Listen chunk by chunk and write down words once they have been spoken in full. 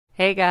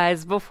Hey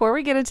guys, before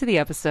we get into the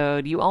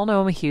episode, you all know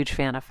I'm a huge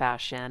fan of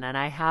fashion, and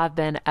I have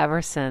been ever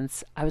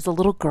since I was a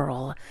little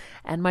girl.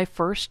 And my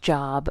first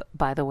job,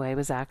 by the way,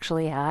 was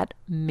actually at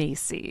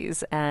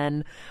Macy's.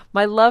 And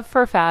my love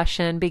for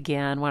fashion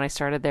began when I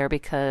started there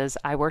because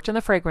I worked in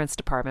the fragrance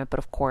department, but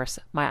of course,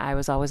 my eye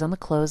was always on the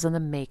clothes and the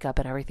makeup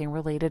and everything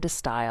related to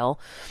style.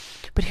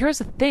 But here's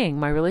the thing,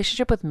 my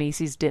relationship with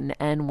Macy's didn't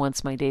end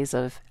once my days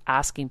of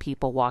asking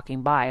people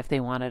walking by if they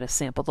wanted to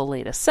sample the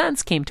latest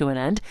scents came to an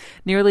end.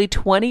 Nearly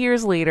 20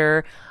 years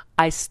later,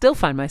 I still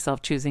find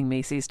myself choosing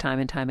Macy's time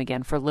and time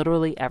again for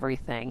literally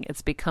everything.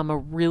 It's become a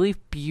really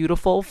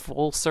beautiful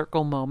full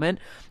circle moment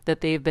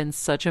that they've been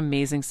such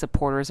amazing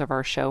supporters of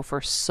our show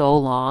for so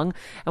long.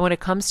 And when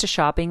it comes to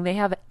shopping, they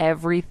have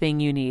everything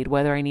you need,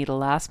 whether I need a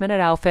last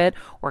minute outfit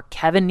or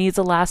Kevin needs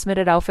a last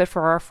minute outfit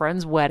for our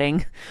friend's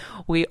wedding.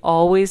 We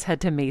always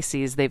head to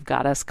Macy's. They've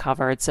got us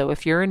covered. So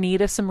if you're in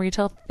need of some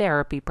retail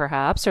therapy,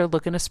 perhaps, or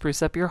looking to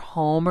spruce up your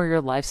home or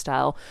your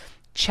lifestyle,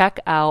 check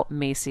out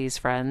Macy's,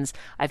 friends.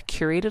 I've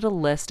curated a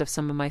list of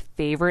some of my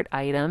favorite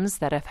items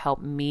that have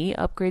helped me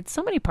upgrade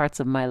so many parts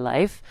of my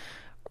life.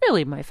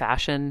 Really my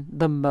fashion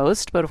the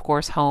most, but of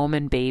course home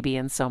and baby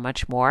and so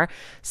much more.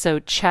 So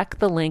check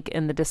the link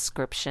in the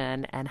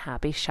description and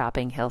happy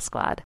shopping, Hill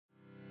Squad.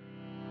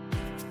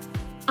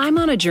 I'm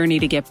on a journey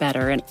to get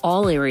better in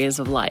all areas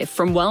of life,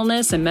 from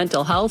wellness and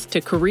mental health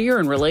to career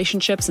and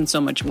relationships and so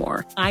much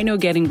more. I know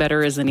getting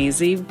better isn't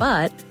easy,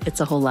 but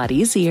it's a whole lot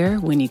easier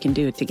when you can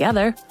do it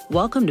together.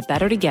 Welcome to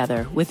Better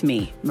Together with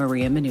me,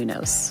 Maria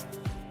Menounos.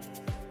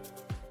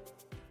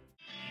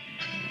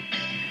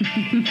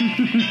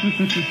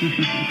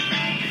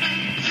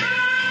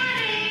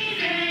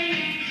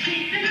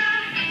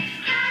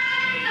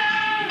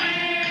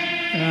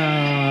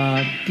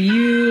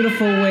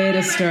 Beautiful way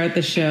to start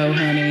the show,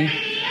 honey.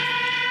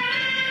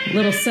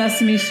 Little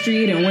Sesame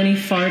Street and Winnie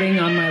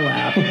farting on my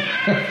lap.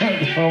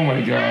 Oh my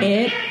God.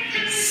 It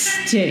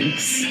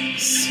stinks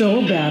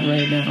so bad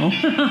right now.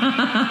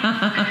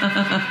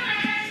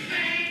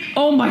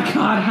 Oh my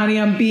God, honey,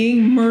 I'm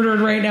being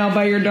murdered right now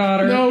by your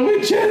daughter. No,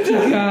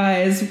 Magenta.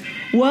 Guys,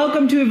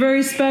 welcome to a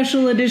very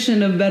special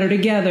edition of Better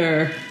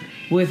Together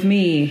with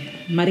me,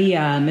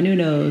 Maria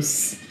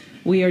Menounos.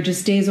 We are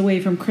just days away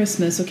from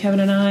Christmas, so Kevin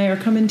and I are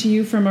coming to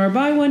you from our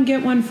buy one,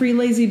 get one free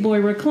Lazy Boy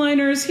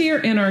recliners here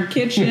in our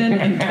kitchen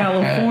in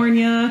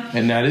California.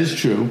 And that is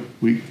true.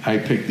 I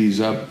picked these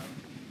up,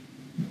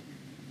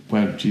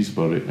 about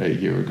a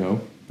year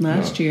ago.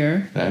 Last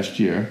year.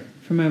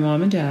 For my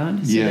mom and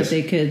dad, so that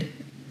they could...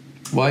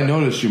 Well, I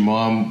noticed your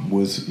mom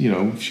was,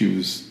 she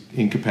was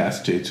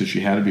incapacitated, so she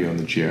had to be on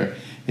the chair,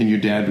 and your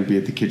dad would be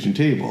at the kitchen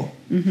table.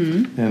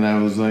 Mm-hmm. And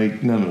I was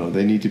like, no,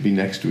 they need to be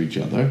next to each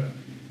other.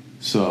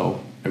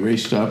 So I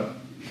raced up,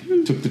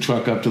 took the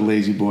truck up to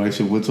Lazy Boy. I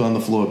said, what's on the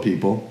floor,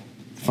 people?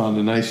 Found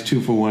a nice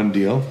 2-for-1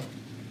 deal.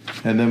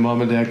 And then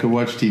Mom and Dad could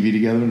watch TV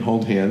together and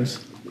hold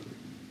hands.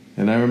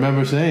 And I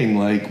remember saying,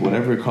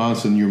 whatever it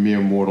costs in your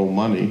mere mortal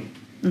money,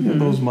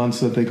 those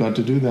months that they got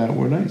to do that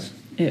were nice.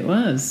 It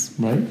was.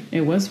 Right?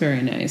 It was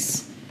very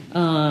nice.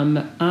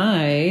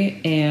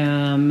 I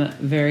am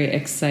very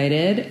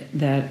excited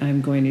that I'm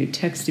going to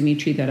text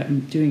Dimitri that I'm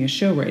doing a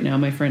show right now.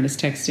 My friend is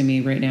texting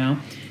me right now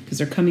because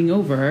they're coming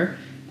over.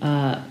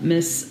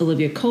 Miss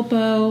Olivia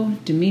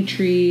Culpo,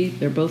 Dimitri,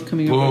 they're both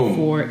coming over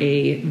for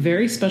a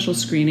very special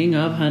screening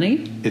of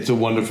Honey. It's a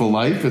Wonderful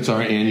Life. It's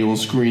our annual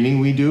screening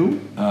we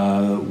do.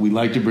 We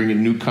like to bring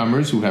in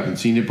newcomers who haven't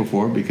seen it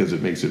before because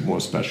it makes it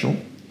more special.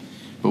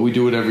 But we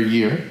do it every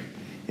year.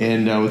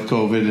 And with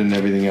COVID and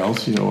everything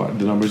else,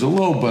 the numbers are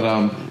low. But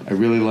I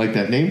really like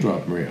that name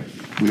drop, Maria.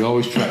 We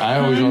always try. I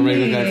always on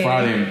Regular Guy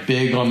Friday. I'm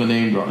big on the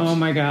name drops. Oh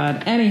my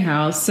God.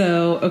 Anyhow,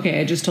 so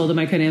I just told him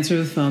I couldn't answer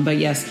the phone, but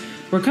yes,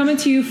 we're coming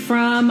to you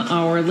from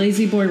our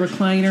Lazy Boy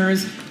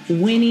recliners.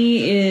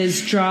 Winnie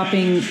is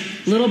dropping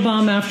little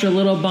bomb after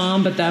little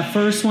bomb, but that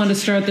first one to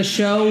start the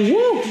show,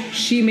 woo!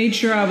 She made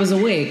sure I was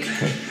awake.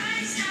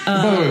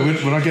 By the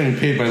way, we're not getting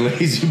paid by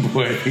Lazy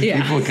Boy.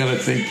 People kind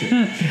of think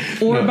that.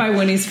 Or by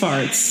Winnie's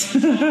farts.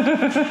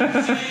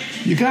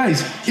 You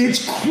guys,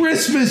 it's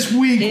Christmas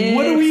week.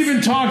 What are we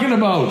even talking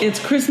about? It's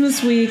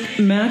Christmas week.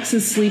 Max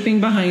is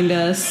sleeping behind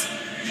us.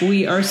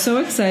 We are so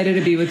excited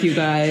to be with you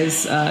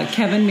guys.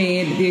 Kevin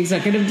made the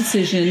executive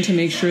decision to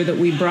make sure that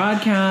we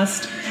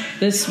broadcast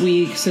this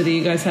week so that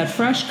you guys had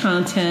fresh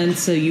content,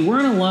 so you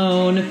weren't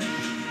alone.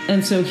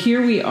 And so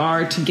here we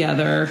are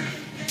together.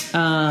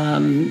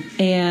 And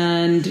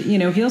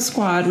Heal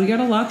Squad, we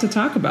got a lot to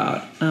talk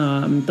about.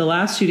 The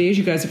last 2 days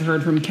you guys have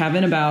heard from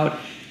Kevin about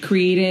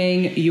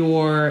creating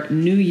your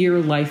New Year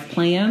life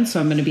plan. So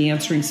I'm going to be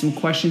answering some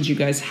questions you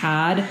guys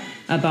had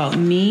about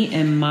me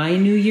and my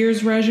New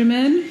Year's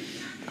regimen.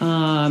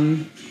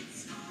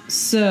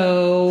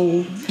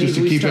 So just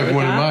to keep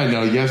everyone in mind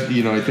now, yes,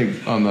 I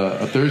think on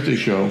a Thursday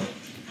show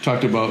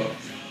talked about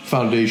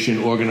foundation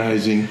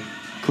organizing,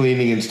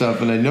 cleaning and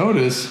stuff. And I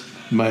noticed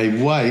my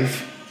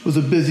wife was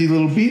a busy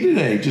little bee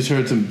today. Just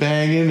heard some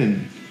banging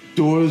and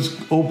doors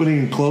opening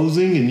and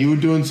closing, and you were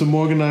doing some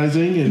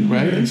organizing and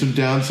right and some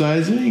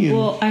downsizing. And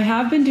Well, I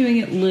have been doing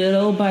it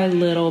little by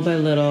little by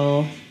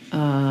little,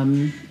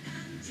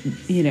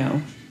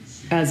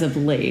 as of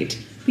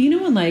late. But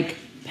when like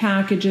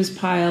packages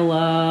pile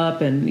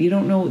up and you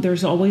don't know,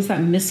 there's always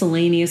that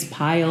miscellaneous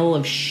pile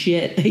of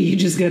shit that you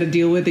just got to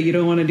deal with that you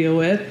don't want to deal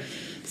with.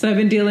 So I've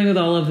been dealing with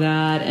all of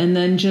that, and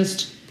then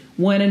just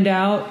when in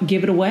doubt,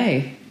 give it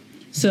away.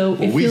 So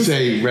we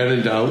say rent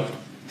it out,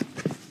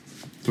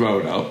 throw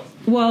it out.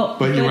 Well,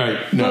 but you're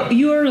right. No,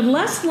 you're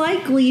less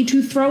likely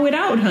to throw it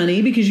out,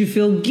 honey, because you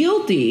feel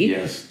guilty.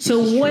 Yes.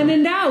 So when true.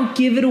 in doubt,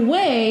 give it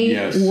away.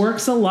 Yes.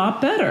 Works a lot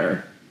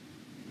better,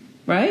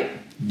 right?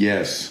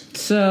 Yes.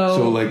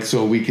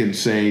 So we can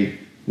say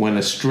when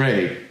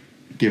astray,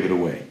 give it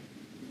away.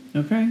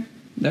 Okay,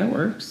 that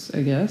works,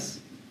 I guess.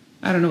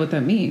 I don't know what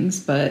that means,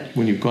 but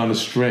when you've gone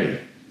astray,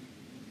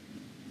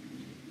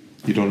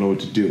 you don't know what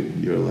to do.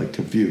 You're like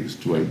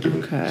confused. Do I give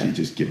it? So you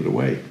just give it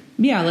away.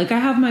 Yeah, like I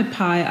have my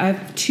pie. I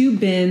have 2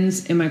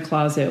 bins in my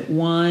closet.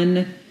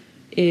 One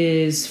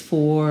is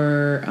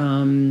for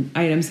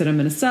items that I'm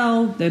going to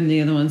sell. Then the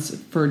other one's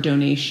for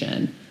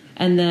donation.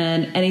 And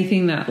then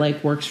anything that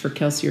like works for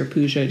Kelsey or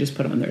Pooja, I just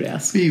put on their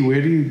desk. B,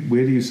 where do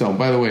you sell?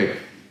 By the way,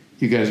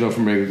 you guys know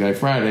from Regular Guy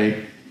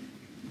Friday,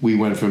 we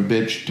went from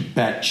bitch to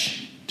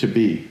betch to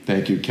B.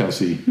 Thank you,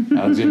 Kelsey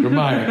Alexandra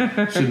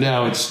Meyer. So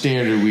now it's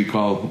standard.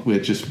 We're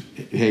just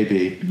hey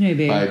B, hey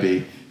B, bye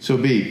B. So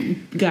B,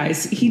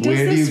 guys, he does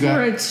this.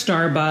 We're at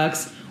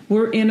Starbucks.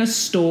 We're in a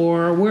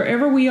store.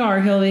 Wherever we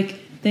are, he'll like,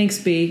 thanks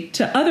B,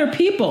 to other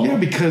people. Yeah,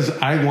 because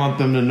I want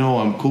them to know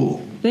I'm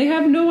cool. They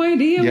have no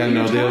idea. Yeah, what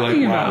no, you're they're like,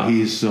 wow, about.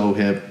 he's so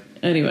hip.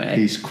 Anyway,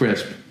 he's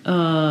crisp.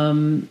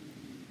 Where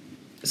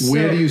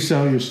do you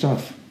sell your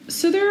stuff?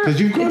 So there, because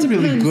you've gotten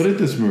really good at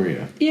this,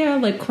 Maria. Yeah,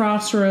 like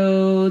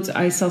Crossroads.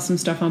 I sell some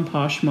stuff on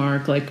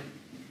Poshmark, like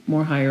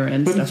more higher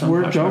end stuff. But it's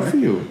worked out for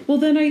you. Well,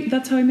 then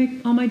that's how I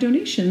make all my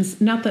donations.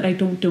 Not that I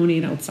don't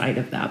donate outside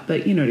of that,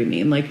 but you know what I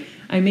mean. Like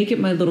I make it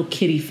my little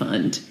kitty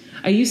fund.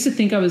 I used to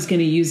think I was going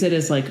to use it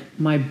as like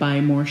my buy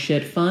more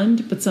shit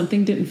fund, but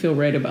something didn't feel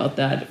right about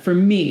that for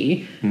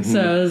me. Mm-hmm. So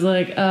I was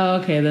like,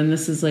 oh, okay, then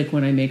this is like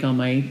when I make all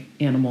my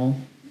animal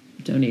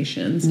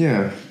donations.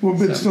 Yeah. Well,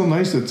 but it's still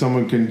nice that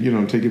someone can,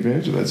 take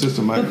advantage of that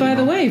system. But by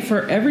the way,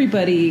 for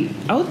everybody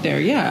out there,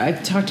 yeah,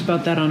 I've talked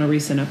about that on a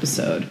recent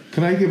episode.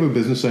 Can I give a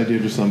business idea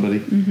to somebody?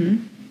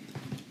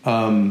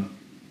 Mm-hmm.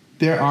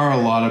 There are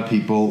a lot of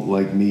people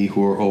like me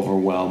who are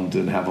overwhelmed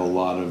and have a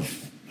lot of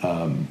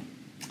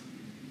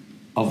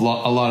a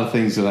lot of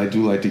things that I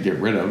do like to get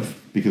rid of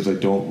because I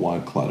don't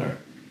want clutter.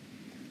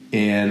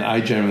 And I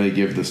generally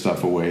give the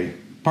stuff away,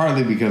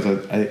 partly because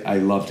I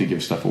love to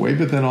give stuff away,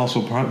 but then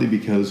also partly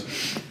because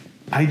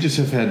I just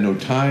have had no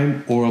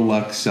time or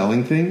luck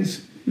selling things.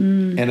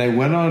 Mm. And I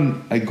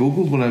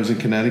Googled when I was in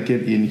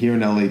Connecticut, here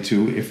in LA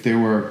too, if there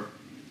were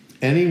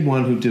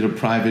anyone who did a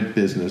private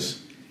business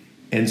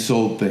and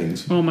sold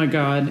things. Oh my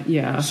God,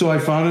 yeah. So I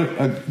found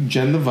a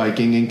Jen the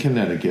Viking in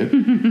Connecticut.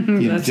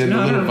 That's Jen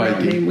not the Little a real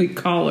Viking. name. We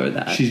call her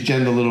that. She's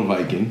Jen the Little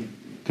Viking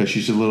because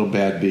she's a little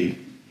bad bee.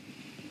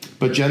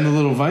 But Jen the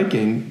Little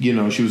Viking,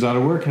 she was out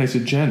of work, and I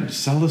said, Jen,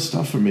 sell this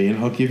stuff for me, and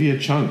I'll give you a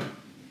chunk.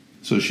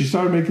 So she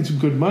started making some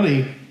good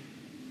money,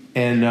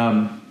 and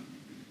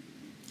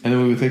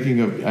then we were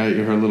thinking of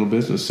her little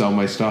business, sell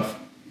my stuff.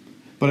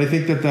 But I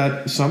think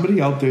that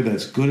somebody out there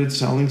that's good at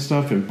selling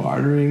stuff and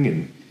bartering,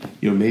 and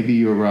maybe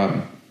you're I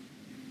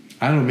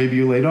don't know, maybe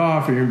you're laid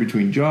off or you're in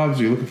between jobs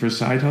or you're looking for a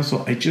side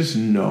hustle. I just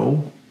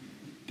know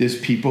there's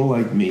people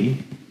like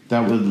me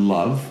that would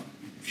love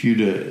for you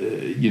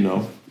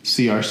to,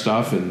 see our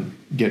stuff and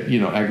get,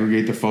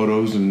 aggregate the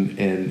photos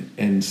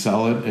and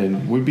sell it.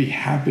 And we'd be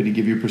happy to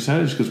give you a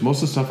percentage because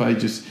most of the stuff I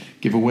just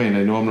give away, and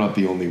I know I'm not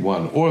the only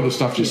one. Or the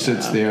stuff just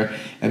sits there,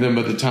 and then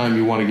by the time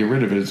you want to get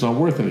rid of it, it's not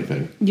worth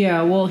anything.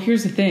 Yeah, well,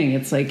 here's the thing.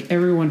 It's like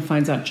everyone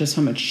finds out just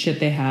how much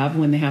shit they have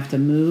when they have to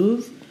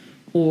move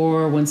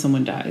or when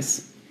someone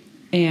dies.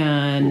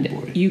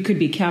 And you could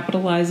be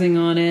capitalizing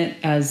on it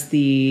as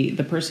the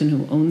person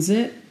who owns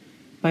it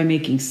by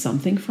making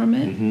something from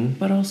it, mm-hmm.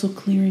 but also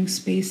clearing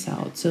space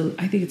out. So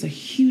I think it's a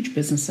huge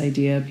business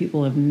idea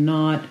people have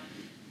not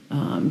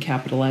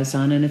capitalized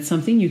on, and it's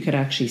something you could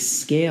actually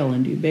scale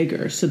and do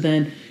bigger. So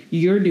then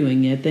you're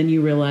doing it, then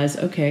you realize,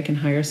 okay, I can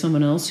hire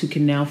someone else who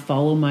can now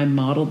follow my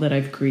model that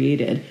I've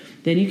created.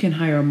 Then you can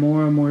hire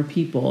more and more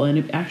people, and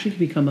it actually can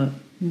become a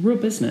real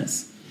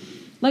business.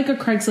 Like a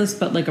Craigslist,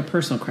 but like a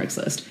personal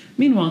Craigslist.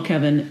 Meanwhile,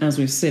 Kevin, as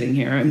we're sitting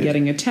here, I'm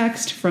getting a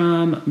text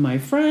from my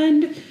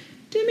friend,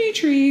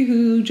 Dimitri,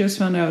 who just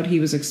found out he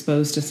was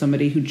exposed to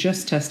somebody who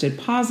just tested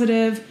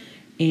positive,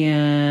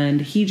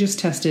 and he just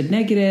tested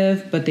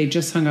negative, but they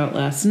just hung out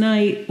last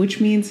night,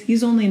 which means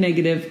he's only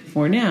negative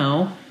for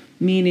now,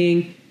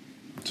 meaning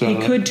he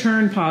could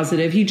turn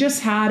positive. He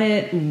just had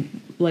it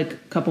like a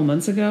couple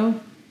months ago,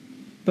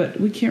 but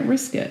we can't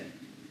risk it.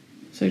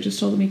 So I just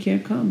told him he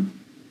can't come.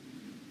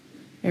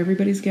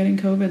 Everybody's getting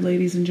COVID,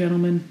 ladies and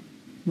gentlemen.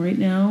 Right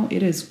now,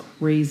 it is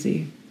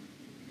crazy.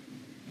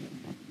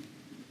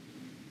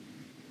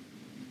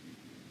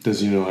 Does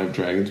he know I have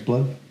dragon's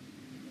blood?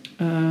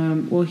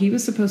 Well, he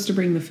was supposed to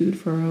bring the food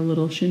for our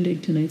little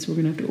shindig tonight, so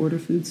we're going to have to order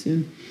food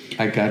soon.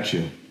 I got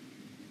you.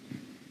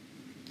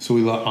 So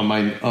on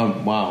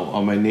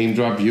my name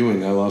drop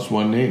viewing, I lost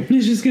one name.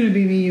 It's just going to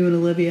be me, you, and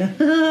Olivia.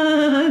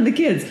 And the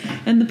kids.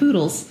 And the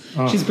poodles.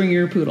 Oh. She's bringing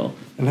her poodle.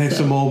 And I have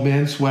some old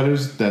man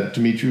sweaters that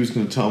Dimitri was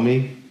going to tell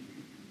me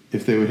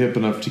if they were hip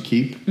enough to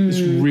keep. This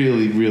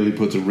really, really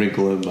puts a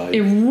wrinkle in my...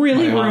 It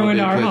really my ruined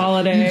our plans.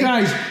 holiday. You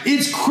guys,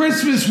 it's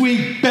Christmas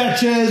week,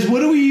 betches.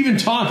 What are we even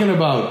talking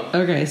about?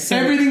 Okay, so...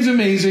 Everything's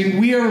amazing.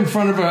 We are in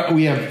front of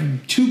we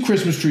have 2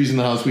 Christmas trees in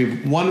the house. We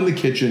have one in the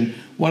kitchen,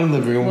 one in the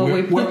living room.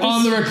 Well, we're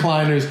on the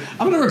recliners.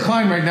 I'm going to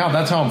recline right now.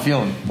 That's how I'm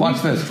feeling.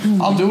 Watch this.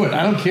 I'll do it.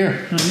 I don't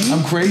care. Honey,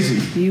 I'm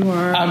crazy. You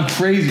are... I'm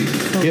crazy.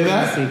 Hear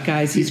that? Crazy.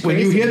 Guys, he's when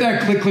crazy. you hear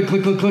that click, click,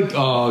 click, click, click,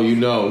 oh, you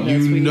know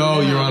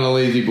you're on a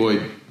lazy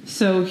boy.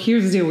 So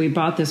here's the deal. We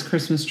bought this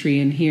Christmas tree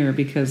in here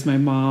because my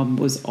mom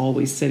was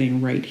always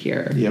sitting right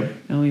here. Yep.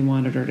 And we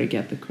wanted her to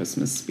get the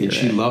Christmas spirit. And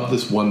she loved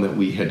this one that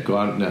we had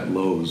gotten at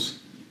Lowe's.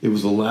 It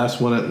was the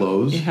last one at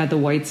Lowe's. It had the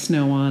white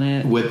snow on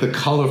it. With the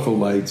colorful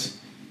lights.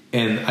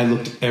 And I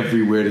looked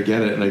everywhere to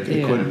get it, and I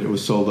couldn't. It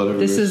was sold out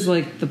everywhere. This is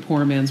like the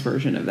poor man's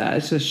version of that.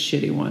 It's a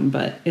shitty one,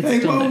 but it's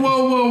still nice.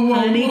 Whoa,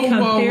 Honey,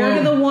 compared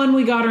to the one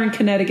we got her in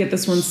Connecticut,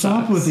 this one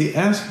Stop sucks. with the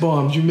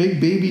S-bombs. You make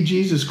baby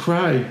Jesus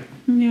cry.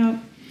 Yeah.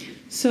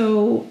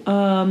 So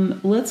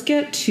let's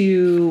get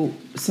to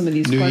some of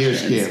these New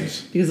questions.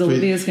 Year's scams. Because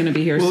Olivia's going to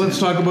be here soon. Well, let's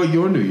talk about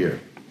your New Year.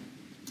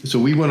 So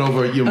we went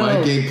over,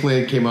 my game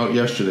plan came out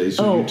yesterday.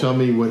 So you tell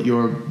me what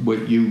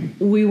you...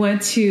 We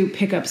went to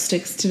pick up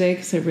sticks today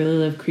because I really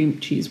love cream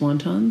cheese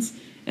wontons.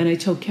 And I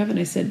told Kevin,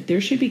 I said,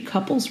 there should be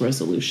couples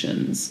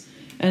resolutions.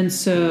 And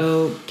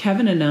so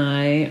Kevin and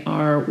I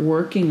are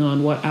working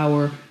on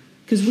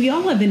because we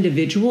all have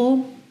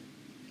individual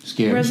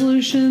Scams.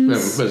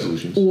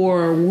 resolutions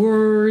or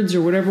words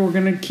or whatever. We're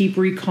going to keep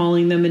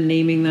recalling them and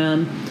naming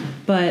them.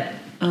 But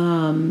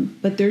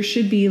there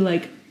should be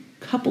like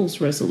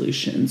couples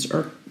resolutions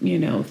or,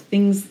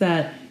 things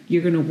that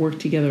you're going to work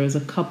together as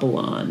a couple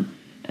on.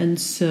 And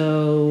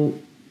so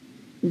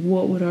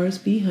what would ours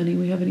be, honey?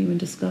 We haven't even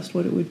discussed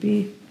what it would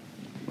be.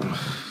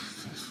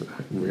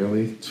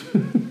 Really?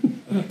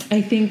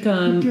 I think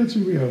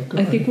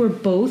I think we're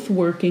both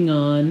working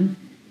on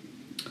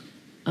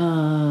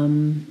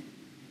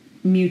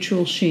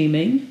mutual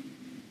shaming,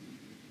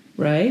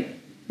 right?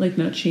 Like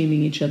not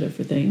shaming each other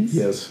for things.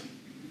 Yes.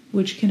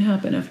 Which can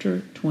happen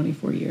after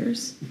 24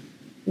 years.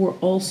 We're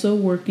also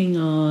working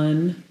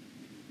on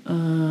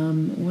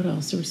what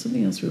else? There was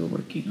something else we were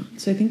working on.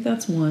 So I think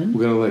that's one.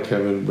 We're going to let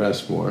Kevin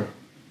rest more.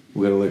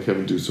 We're going to let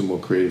Kevin do some more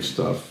creative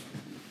stuff.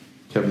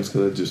 Kevin's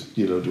going to just,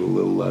 do a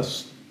little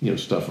less,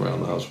 stuff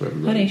around the house for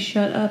everybody. Honey,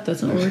 shut up.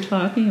 That's not what we're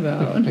talking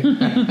about.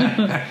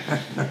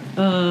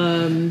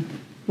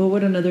 What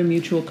would another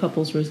mutual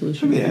couples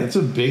resolution be? Yeah, it's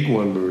a big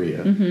one,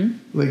 Maria.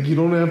 Mm-hmm. Like, you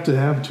don't have to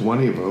have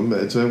 20 of them.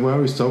 It's like, I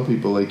always tell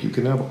people, like, you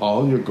can have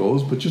all your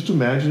goals, but just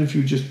imagine if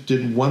you just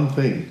did one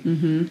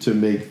thing to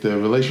make the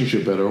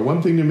relationship better, or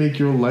one thing to make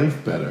your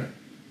life better.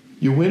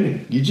 You're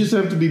winning. You just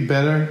have to be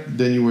better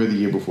than you were the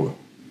year before.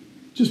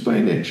 Just by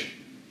an inch.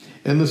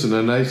 And listen,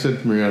 and I said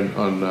to Maria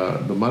on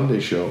the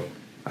Monday show,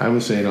 I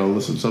was saying,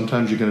 listen,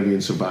 sometimes you're going to be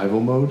in survival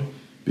mode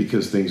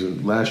because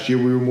last year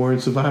we were more in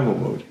survival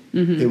mode.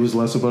 Mm-hmm. It was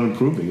less about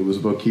improving. It was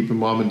about keeping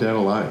mom and dad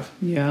alive.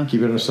 Yeah.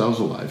 Keeping ourselves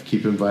alive.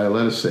 Keeping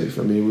Violetta safe.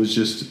 I mean, it was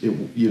just,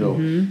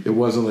 it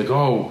wasn't like,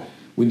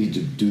 we need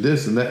to do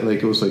this and that.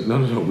 Like, it was like, no,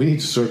 we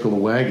need to circle the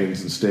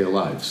wagons and stay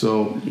alive.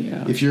 So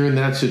if you're in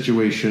that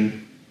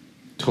situation,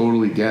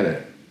 totally get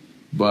it.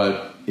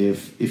 But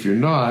if you're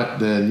not,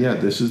 then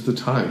this is the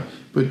time.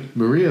 But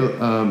Maria,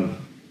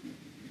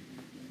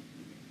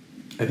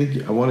 I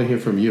think I want to hear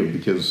from you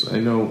because I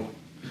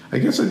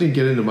guess I didn't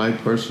get into my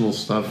personal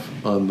stuff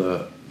on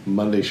the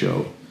Monday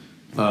show.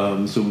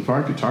 So we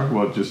probably could talk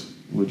about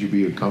would you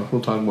be comfortable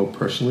talking about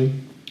personal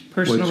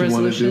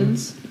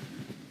resolutions?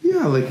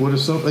 Yeah, like what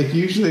is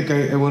usually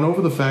I went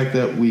over the fact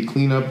that we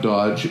clean up,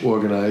 dodge,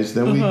 organize,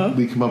 then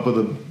we come up with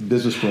a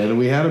business plan, and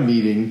we had a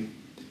meeting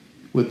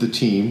with the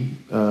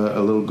team,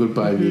 a little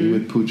goodbye meeting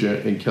with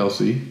Pooja and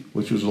Kelsey,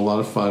 which was a lot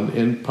of fun,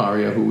 and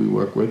Paria, who we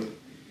work with.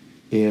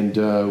 And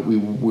we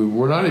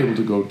were not able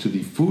to go to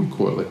the food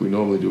court like we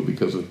normally do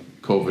because of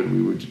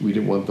COVID. We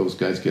didn't want those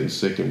guys getting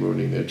sick and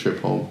ruining their trip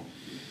home.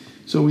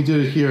 So we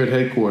did it here at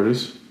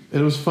headquarters,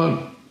 and it was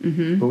fun.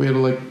 Mm-hmm. But we had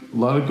a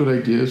lot of good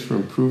ideas for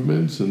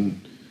improvements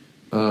and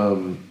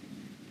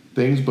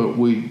things, but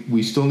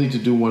we still need to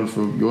do one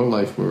for your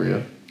life,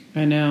 Maria.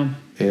 I know.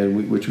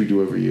 And which we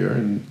do every year.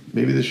 And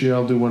maybe this year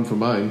I'll do one for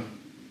mine.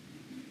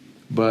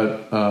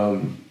 But...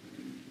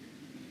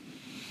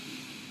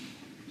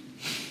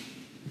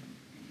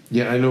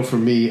 I know for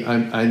me,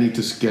 I need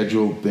to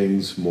schedule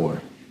things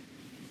more.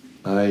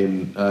 I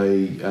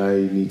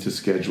need to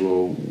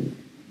schedule.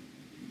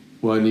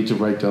 Well, I need to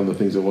write down the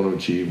things I want to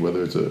achieve,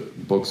 whether it's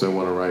books I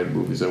want to write,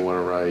 movies I want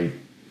to write,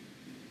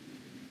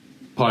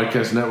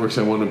 podcast networks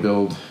I want to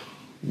build,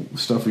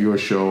 stuff for your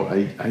show.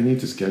 I need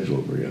to schedule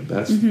it, Maria.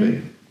 That's the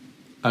thing.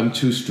 I'm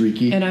too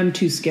streaky. And I'm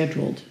too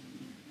scheduled.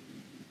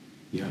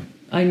 Yeah.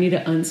 I need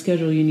to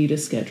unschedule. You need to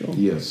schedule.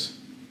 Yes.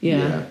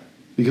 Yeah.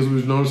 Because I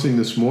was noticing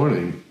this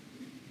morning,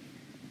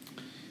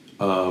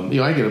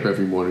 I get up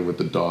every morning with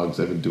the dogs.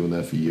 I've been doing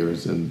that for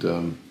years. And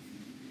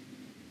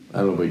I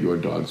don't know about your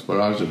dogs, but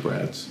ours are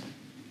brats.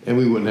 And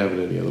we wouldn't have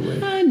it any other way.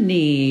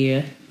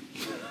 Honey.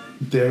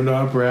 They're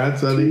not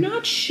brats, honey? Do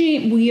not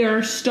shame. We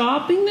are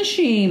stopping the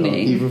shaming.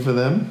 Even for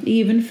them?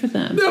 Even for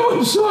them. No,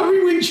 I'm sorry,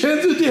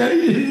 Vincenzo.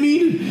 Daddy didn't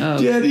mean it.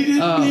 Oh. Daddy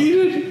didn't mean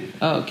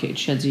it. Okay,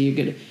 Chenza,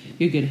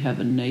 you're gonna have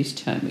a nice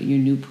time with your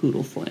new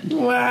poodle friend.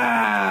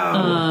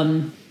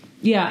 Wow.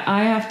 Yeah,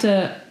 I have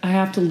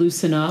to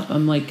loosen up.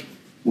 I'm like,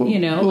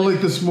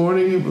 like this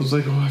morning, it was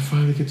like, I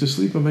finally get to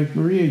sleep. I'm like,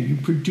 Maria, you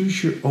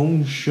produce your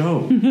own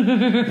show.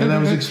 And I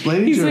was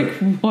explaining to her.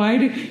 He's like, why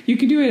you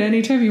can do it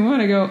anytime you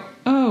want. I go,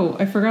 oh,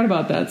 I forgot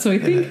about that. So I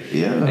think,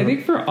 I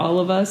think for all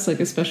of us, like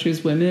especially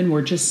as women,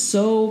 we're just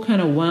so kind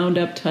of wound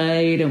up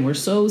tight and we're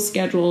so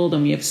scheduled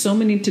and we have so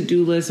many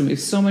to-do lists and we have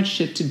so much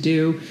shit to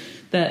do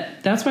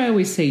that's why I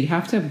always say you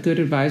have to have good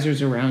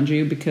advisors around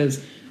you,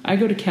 because I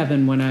go to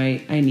Kevin when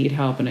I need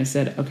help and I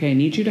said, okay, I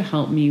need you to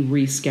help me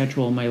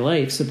reschedule my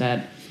life so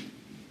that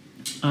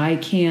I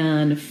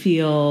can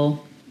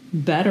feel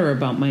better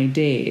about my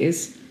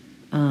days.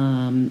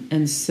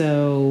 And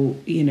so,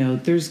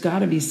 there's got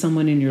to be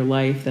someone in your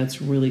life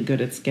that's really good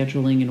at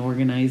scheduling and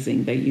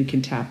organizing that you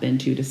can tap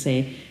into to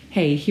say,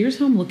 hey, here's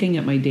how I'm looking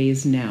at my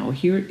days now.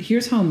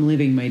 Here's how I'm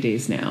living my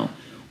days now.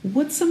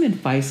 What's some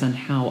advice on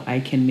how I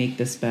can make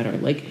this better?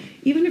 Like,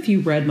 even if you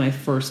read my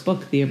first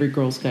book, The Every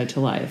Girl's Guide to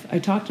Life, I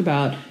talked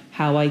about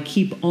how I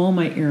keep all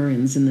my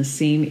errands in the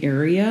same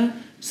area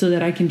so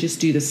that I can just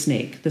do the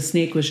snake. The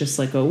snake was just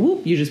like,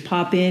 you just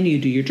pop in, you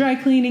do your dry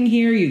cleaning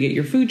here, you get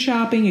your food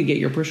shopping, you get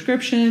your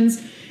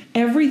prescriptions,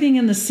 everything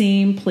in the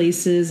same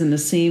places, in the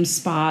same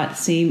spot,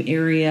 same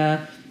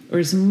area, or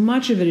as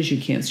much of it as you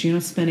can. So you're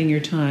not spending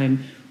your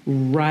time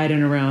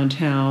riding around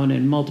town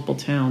and multiple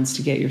towns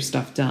to get your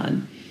stuff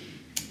done.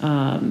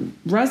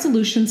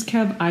 Resolutions,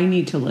 Kev, I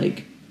need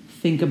to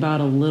think about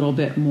a little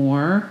bit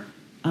more,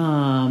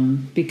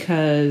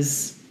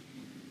 because,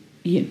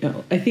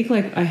 I think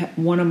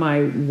one of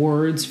my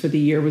words for the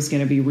year was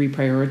going to be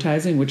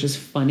reprioritizing, which is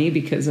funny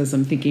because as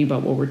I'm thinking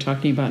about what we're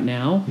talking about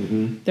now,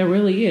 there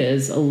really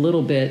is a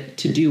little bit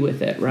to do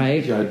with it,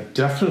 right? Yeah, it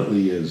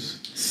definitely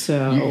is.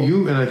 So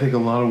you and I think a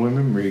lot of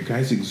women, Maria,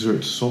 guys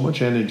exert so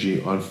much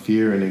energy on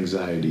fear and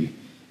anxiety.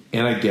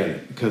 And I get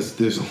it, because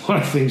there's a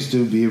lot of things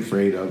to be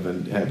afraid of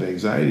and have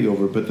anxiety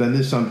over. But then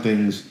there's some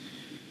things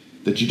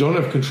that you don't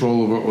have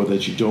control over, or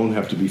that you don't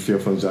have to be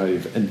fearful, anxiety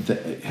of, and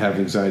have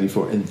anxiety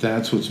for. And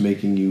that's what's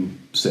making you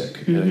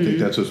sick. And I think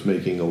that's what's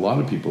making a lot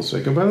of people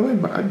sick. And by the way,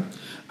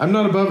 I'm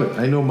not above it.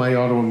 I know my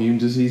autoimmune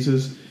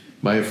diseases,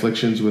 my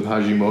afflictions with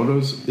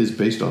Hashimoto's is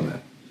based on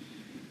that.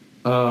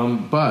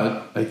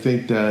 But I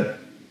think that,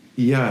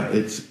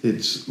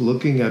 it's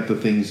looking at the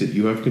things that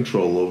you have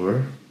control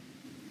over,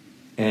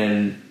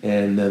 and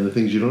then the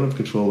things you don't have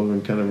control over,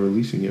 and kind of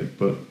releasing it.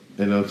 But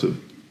I know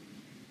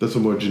that's a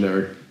more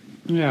generic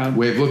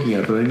way of looking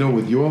at it. But I know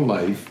with your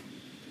life,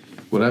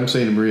 what I'm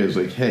saying to Maria is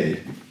like,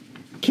 hey,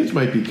 kids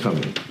might be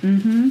coming.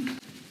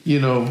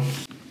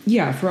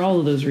 Yeah, for all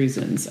of those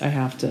reasons, I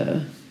have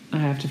to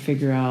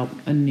figure out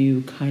a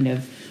new kind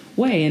of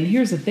way. And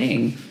here's the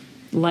thing.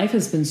 Life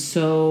has been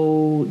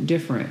so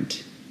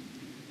different,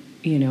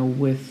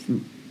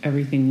 with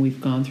everything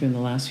we've gone through in the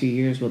last few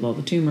years with all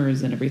the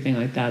tumors and everything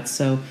like that.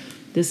 So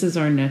this is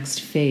our next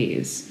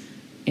phase.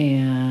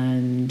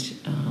 And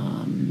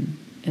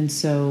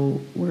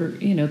so we're,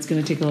 it's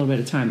going to take a little bit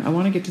of time. I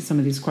want to get to some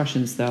of these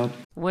questions though.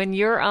 When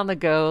you're on the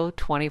go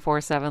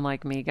 24/7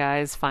 like me,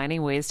 guys,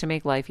 finding ways to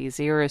make life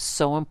easier is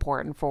so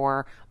important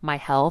for my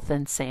health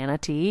and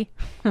sanity.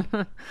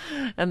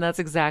 And that's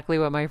exactly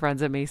what my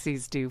friends at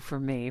Macy's do for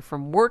me.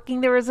 From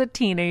working there as a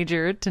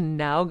teenager to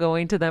now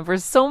going to them for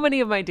so many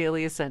of my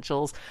daily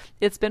essentials,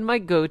 it's been my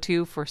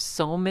go-to for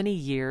so many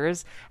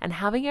years. And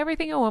having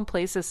everything in one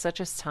place is such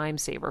a time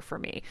saver for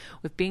me.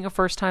 With being a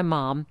first-time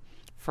mom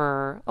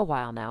for a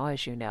while now,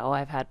 as you know,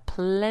 I've had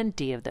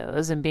plenty of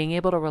those, and being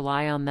able to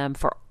rely on them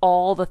for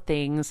all the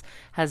things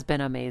has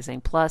been amazing.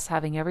 Plus,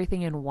 having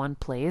everything in one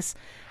place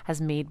has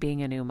made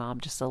being a new mom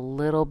just a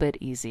little bit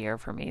easier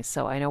for me.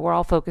 So I know we're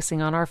all focusing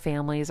on our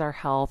families, our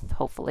health,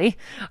 hopefully,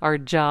 our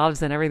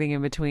jobs and everything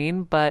in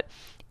between, but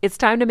it's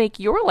time to make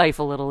your life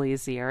a little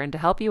easier. And to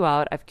help you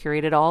out, I've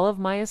curated all of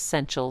my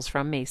essentials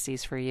from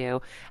Macy's for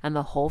you and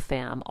the whole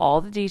fam.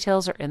 All the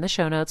details are in the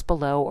show notes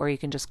below, or you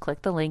can just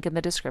click the link in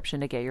the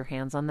description to get your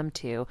hands on them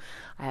too.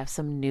 I have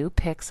some new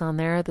picks on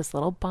there. This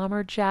little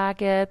bomber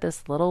jacket,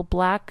 this little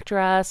black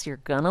dress. You're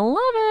gonna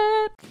love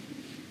it.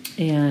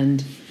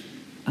 And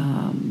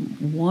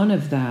one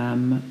of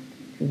them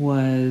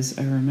was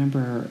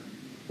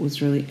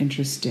really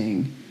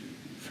interesting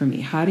for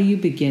me. How do you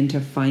begin to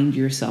find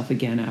yourself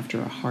again after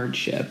a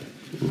hardship?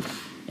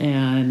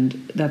 And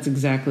that's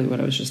exactly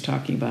what I was just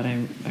talking about.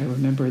 I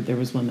remembered there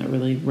was one that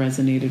really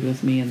resonated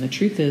with me. And the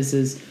truth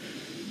is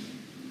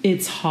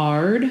it's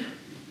hard,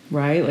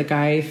 right? Like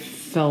I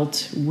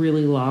felt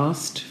really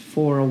lost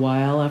for a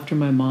while after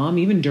my mom,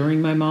 even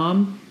during my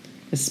mom,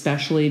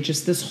 especially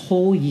just this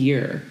whole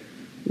year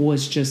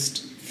was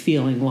just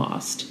feeling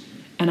lost.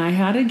 And I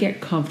had to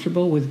get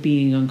comfortable with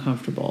being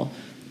uncomfortable.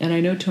 And I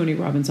know Tony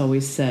Robbins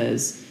always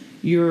says,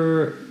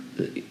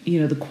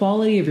 the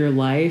quality of your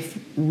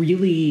life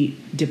really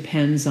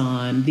depends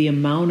on the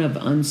amount of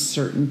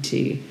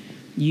uncertainty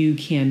you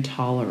can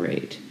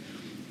tolerate.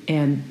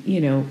 And,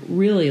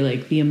 really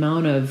like the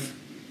amount of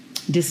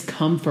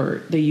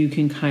discomfort that you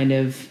can kind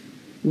of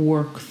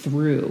work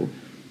through.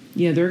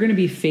 There are going to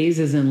be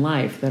phases in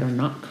life that are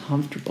not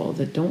comfortable,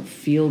 that don't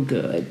feel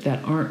good,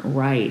 that aren't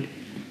right.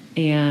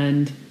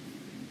 And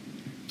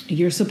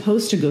you're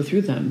supposed to go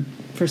through them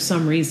for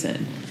some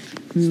reason.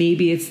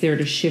 Maybe it's there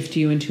to shift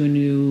you into a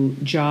new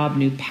job,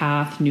 new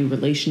path, new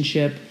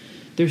relationship.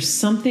 There's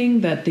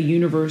something that the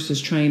universe is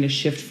trying to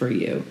shift for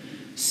you.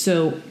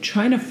 So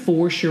trying to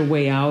force your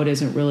way out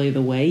isn't really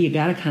the way. You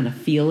got to kind of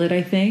feel it,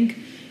 I think.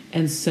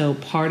 And so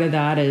part of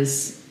that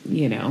is,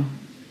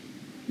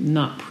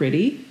 not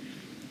pretty.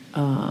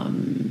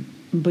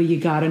 But you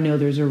got to know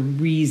there's a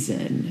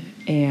reason.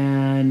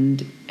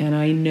 And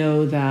I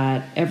know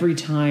that every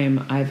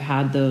time I've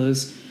had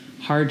those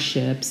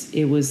hardships,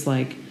 it was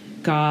like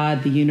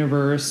God, the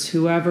universe,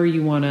 whoever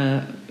you want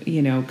to,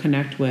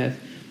 connect with,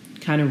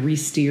 kind of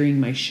re-steering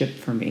my ship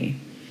for me.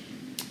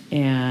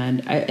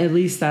 And at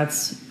least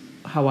that's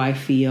how I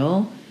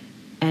feel.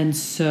 And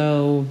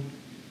so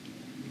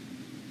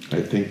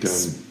I think, I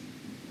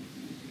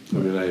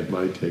have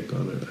my take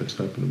on it. That's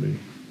happened to me.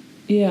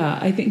 Yeah,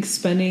 I think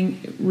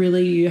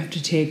you have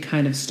to take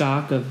kind of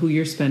stock of who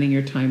you're spending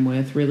your time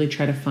with, really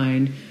try to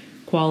find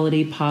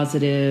quality,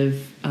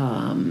 positive.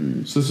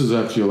 So this is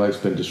after your life's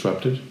been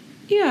disrupted?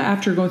 Yeah,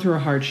 after going through a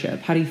hardship.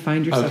 How do you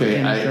find yourself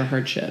again after a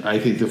hardship? I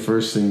think the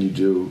first thing you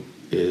do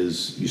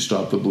is you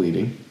stop the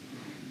bleeding.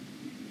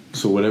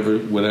 So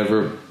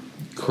whatever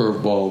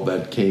curveball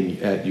that came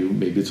at you,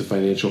 maybe it's a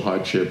financial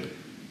hardship,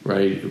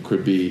 right? It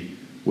could be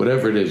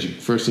whatever it is.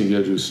 First thing you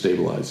got to do is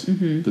stabilize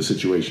the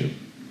situation.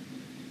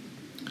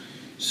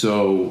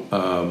 So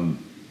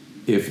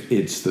if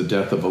it's the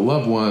death of a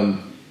loved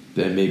one,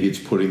 then maybe it's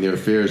putting their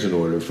affairs in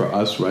order. For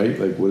us, right?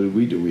 Like, what did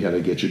we do? We had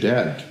to get your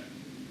dad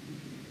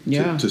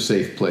to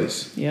safe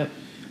place. Yep.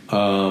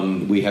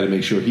 We had to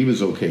make sure he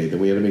was okay. Then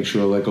we had to make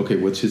sure, like, okay,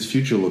 what's his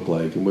future look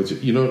like? And we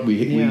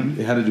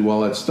had to do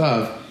all that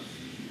stuff.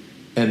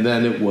 And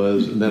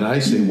then I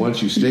say,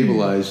 once you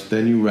stabilize,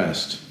 then you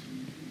rest,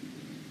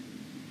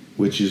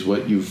 which is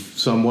what you've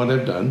somewhat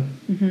have done.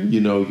 Mm-hmm.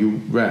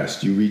 You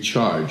rest, you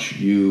recharge,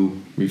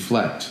 you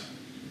reflect,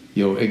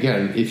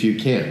 again, if you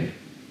can.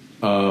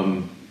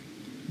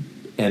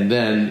 And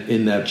then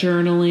in that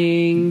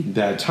journaling,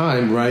 that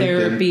time, right?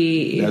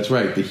 Therapy. That's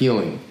right. The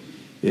healing.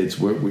 It's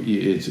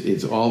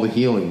all the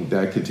healing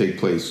that can take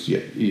place.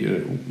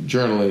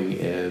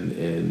 Journaling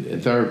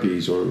and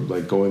therapies, or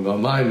like going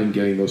online and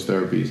getting those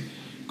therapies,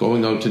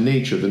 going out to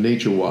nature, the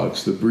nature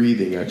walks, the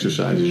breathing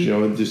exercises.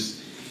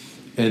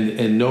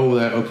 And know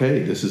that, okay,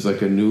 this is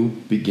like a new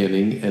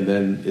beginning. And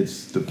then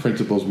it's the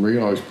principles Marie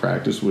always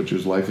practiced, which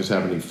is life is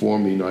happening for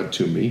me, not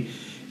to me.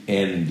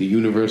 And the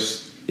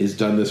universe is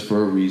done this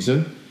for a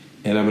reason.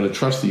 And I'm going to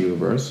trust the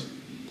universe.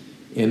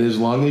 And as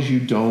long as you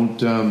don't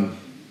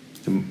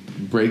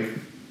break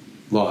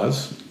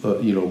laws,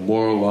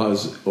 moral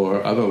laws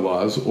or other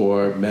laws,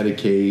 or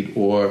Medicaid,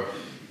 or,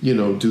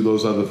 do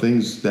those other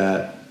things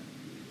that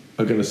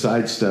are going to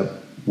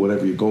sidestep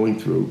whatever you're going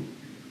through,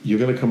 you're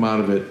going to come out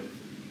of it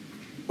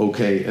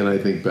okay, and I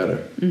think better.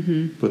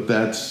 Mm-hmm. But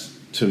that's,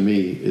 to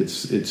me,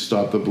 it's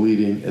stop the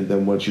bleeding, and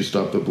then once you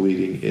stop the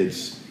bleeding,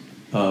 it's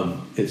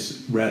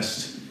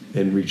rest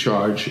and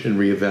recharge and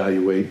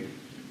reevaluate,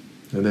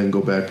 and then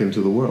go back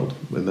into the world.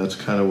 And that's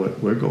kind of what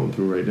we're going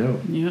through right now.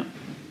 Yeah.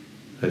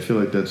 I feel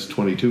like that's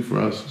 22 for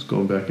us, is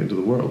going back into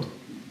the world.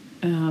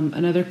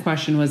 Another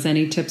question was,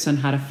 any tips on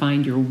how to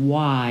find your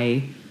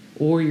why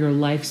or your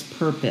life's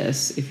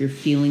purpose if you're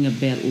feeling a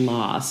bit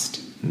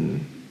lost?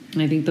 And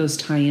I think those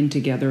tie in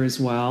together as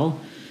well.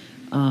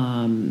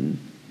 Everything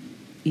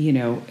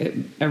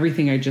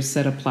I just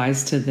said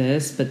applies to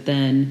this, but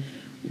then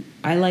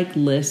I like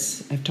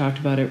lists. I've talked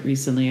about it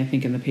recently, I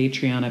think in the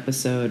Patreon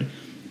episode.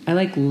 I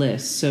like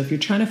lists. So if you're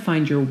trying to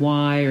find your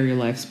why or your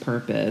life's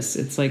purpose,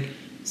 it's like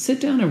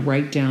sit down and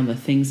write down the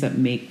things that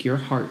make your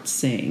heart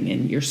sing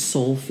and your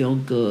soul feel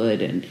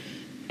good,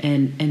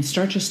 and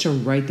start just to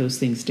write those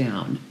things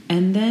down.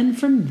 And then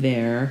from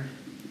there,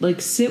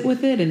 like sit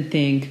with it and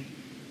think,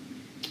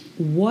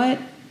 what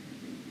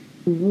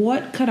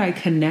could I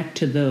connect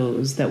to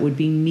those that would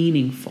be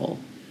meaningful?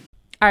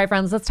 All right,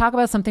 friends, let's talk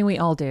about something we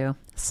all do.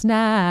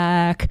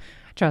 Snack.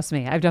 Trust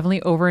me, I've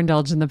definitely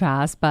overindulged in the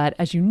past, but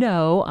as you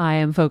know, I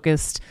am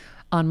focused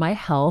on my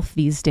health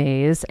these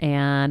days,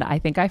 and I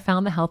think I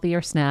found the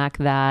healthier snack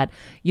that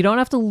you don't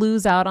have to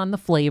lose out on the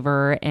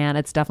flavor, and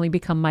it's definitely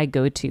become my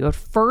go-to. It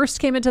first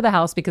came into the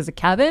house because of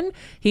Kevin.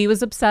 He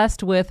was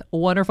obsessed with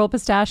Wonderful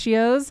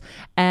Pistachios,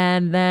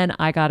 and then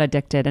I got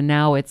addicted, and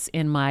now it's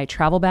in my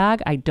travel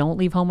bag. I don't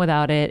leave home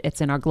without it.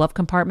 It's in our glove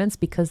compartments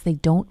because they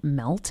don't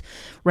melt.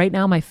 Right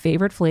now, my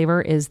favorite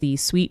flavor is the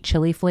sweet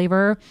chili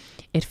flavor.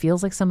 It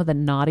feels like some of the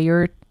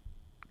naughtier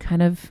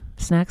kind of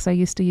snacks I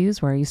used to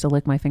use, where I used to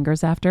lick my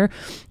fingers after.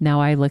 Now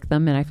I lick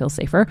them and I feel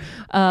safer.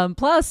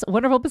 Plus,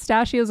 Wonderful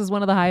Pistachios is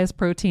one of the highest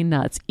protein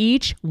nuts.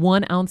 Each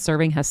 1 ounce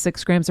serving has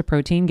 6 grams of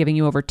protein, giving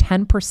you over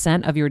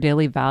 10% of your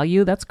daily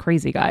value. That's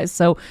crazy, guys.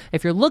 So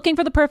if you're looking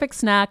for the perfect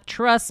snack,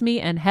 trust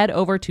me and head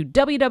over to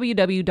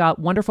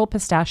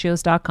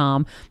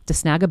www.wonderfulpistachios.com to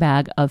snag a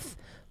bag of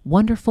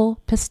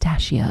Wonderful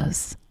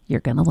Pistachios. You're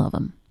going to love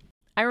them.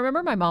 I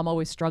remember my mom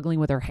always struggling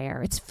with her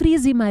hair. It's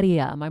Frizi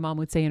Maria, my mom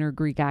would say in her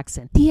Greek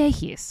accent.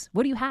 Diehis,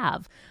 what do you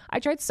have? I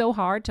tried so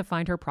hard to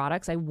find her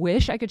products. I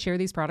wish I could share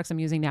these products I'm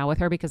using now with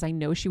her because I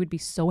know she would be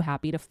so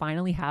happy to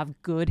finally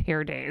have good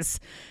hair days.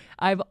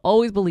 I've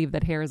always believed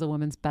that hair is a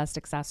woman's best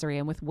accessory,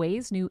 and with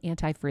Ouai's new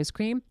anti-frizz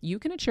cream, you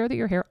can ensure that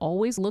your hair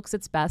always looks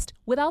its best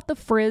without the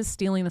frizz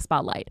stealing the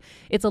spotlight.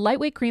 It's a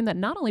lightweight cream that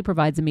not only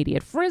provides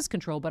immediate frizz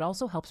control, but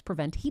also helps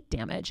prevent heat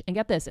damage. And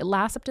get this, it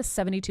lasts up to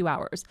 72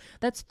 hours.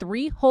 That's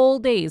 3 whole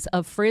days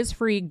of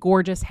frizz-free,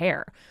 gorgeous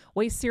hair.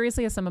 Ouai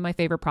seriously has some of my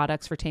favorite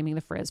products for taming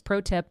the frizz. Pro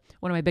tip,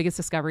 one of my biggest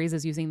discoveries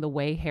is using the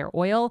Ouai hair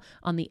oil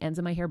on the ends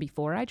of my hair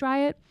before I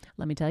dry it.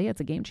 Let me tell you, it's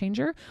a game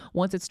changer.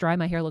 Once it's dry,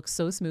 my hair looks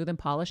so smooth and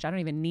polished, I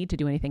don't even need to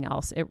do anything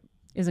else. It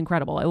is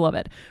incredible. I love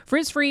it.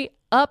 Frizz-free,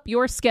 up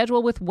your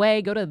schedule with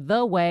Ouai. Go to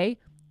the Ouai,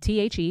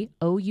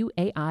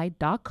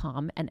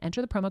 TheOuai.com, and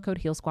enter the promo code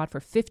HealSquad for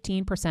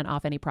 15%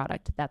 off any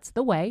product. That's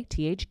the Ouai,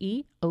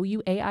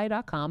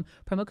 TheOuai.com,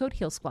 promo code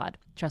HealSquad.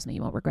 Trust me,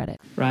 you won't regret it.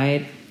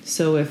 Right?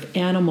 So if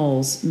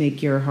animals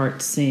make your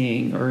heart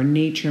sing or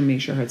nature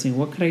makes your heart sing,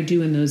 what could I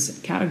do in those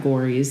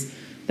categories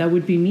that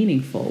would be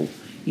meaningful?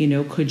 You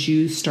know, could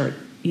you start,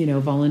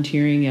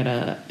 volunteering at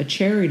a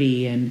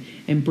charity and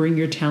bring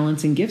your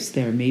talents and gifts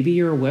there? Maybe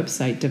you're a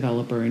website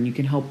developer and you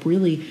can help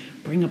really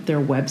bring up their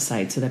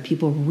website so that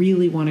people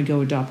really want to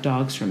go adopt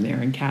dogs from there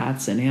and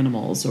cats and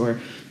animals.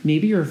 Or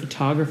maybe you're a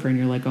photographer and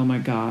you're like, oh my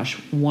gosh,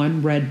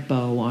 one red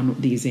bow on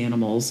these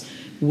animals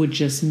would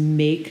just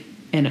make,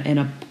 and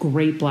a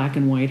great black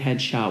and white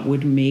headshot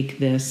would make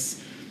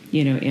this,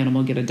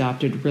 animal get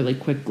adopted really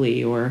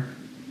quickly. Or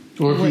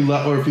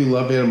if you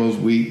love animals,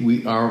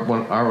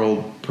 our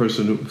old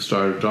person who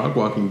started a dog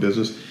walking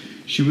business,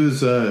 she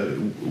was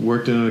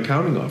worked in an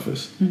accounting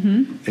office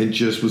and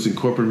just was in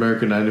corporate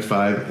America 9 to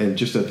 5, and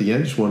just at the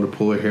end just wanted to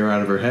pull her hair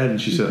out of her head, and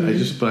she said,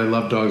 but I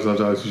love dogs.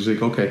 She's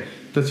like, okay,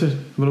 that's it.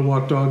 I'm going to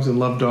walk dogs and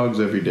love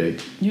dogs every day.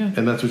 Yeah.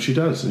 And that's what she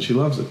does, and she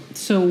loves it.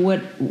 So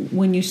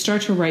when you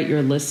start to write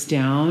your list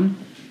down,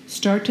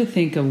 start to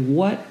think of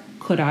what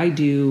could I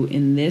do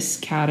in this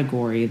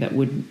category that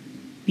would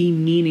be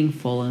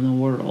meaningful in the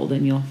world,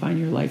 and you'll find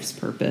your life's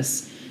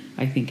purpose,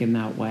 I think, in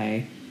that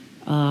way.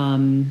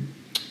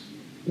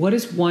 What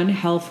is one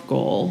health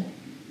goal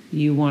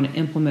you want to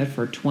implement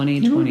for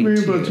 2022? You know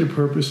what, about your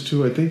purpose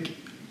too? I think,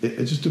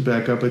 just to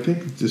back up, I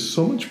think there's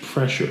so much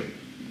pressure.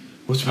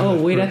 I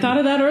thought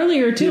of that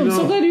earlier too. I'm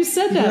so glad you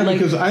said that. Yeah,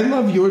 because I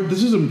love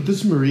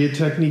this Maria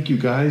technique, you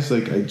guys.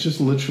 Like, I just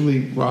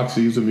literally,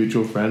 Roxy is a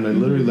mutual friend. I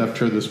literally left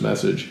her this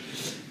message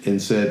and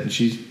said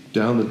she's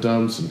down the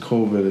dumps and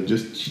COVID, and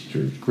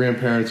her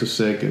grandparents are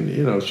sick,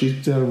 and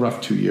she's had a rough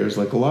 2 years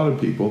like a lot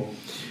of people.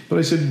 But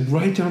I said,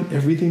 write down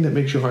everything that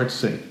makes your heart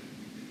sing.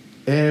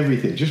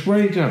 Everything. Just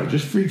write it down.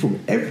 Just free from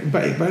it.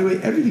 By the way,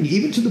 everything,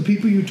 even to the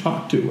people you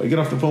talk to. I get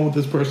off the phone with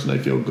this person, I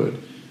feel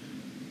good.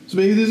 So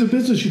maybe there's a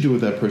business you do with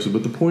that person,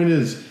 but the point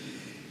is,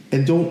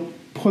 and don't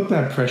put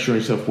that pressure on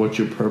yourself. What's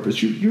your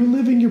purpose? You're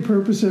living your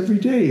purpose every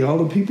day. All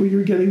the people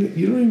you're getting,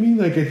 you know what I mean?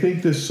 Like, I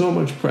think there's so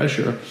much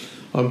pressure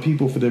on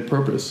people for their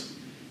purpose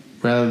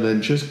rather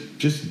than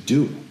just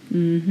do.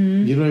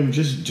 Mm-hmm. You know what I mean?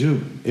 Just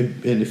do.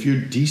 And if you're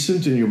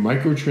decent in your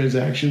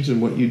microtransactions and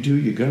what you do,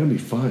 you're going to be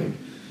fine.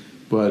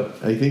 But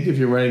I think if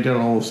you're writing down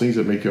all those things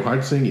that make your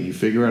heart sing and you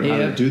figure out how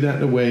to do that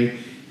in a way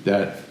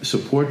that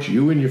supports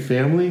you and your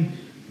family,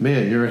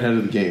 man, you're ahead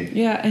of the game.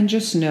 Yeah, and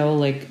just know,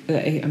 like,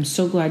 I'm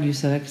so glad you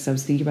said that because I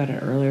was thinking about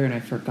it earlier and I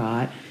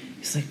forgot.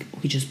 It's like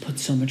we just put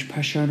so much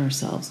pressure on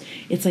ourselves.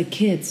 It's like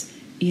kids,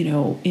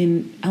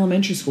 in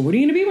elementary school. What are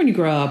you going to be when you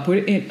grow up?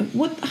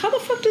 How the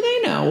fuck do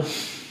they know?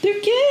 They're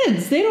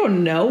kids. They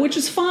don't know, which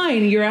is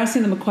fine. You're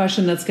asking them a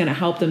question that's going to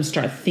help them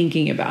start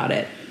thinking about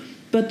it.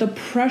 But the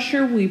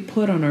pressure we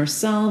put on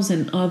ourselves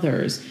and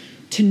others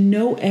to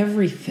know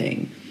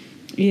everything,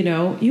 you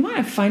might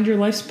not find your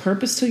life's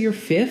purpose till you're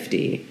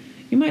 50.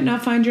 You might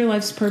not find your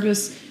life's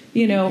purpose,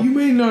 You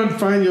may not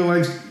find your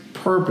life's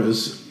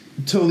purpose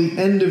till the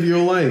end of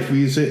your life where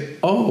you say,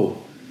 oh,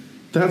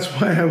 that's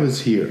why I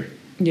was here.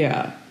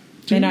 Yeah.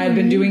 And I'd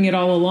been doing it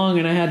all along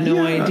and I had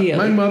no idea.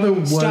 My mother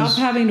was... Stop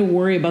having to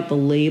worry about the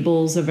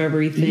labels of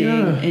everything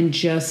and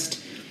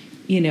just...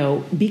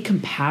 be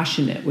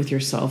compassionate with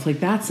yourself. Like,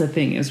 that's the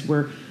thing, is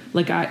where,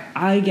 like,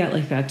 I get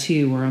like that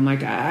too, where I'm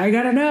like, I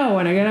gotta know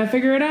and I gotta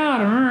figure it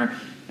out.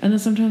 And then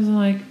sometimes I'm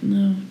like,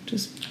 no,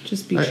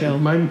 just be chill.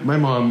 My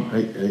mom,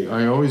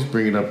 I always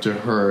bring it up to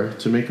her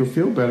to make her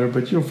feel better.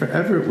 But,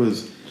 forever it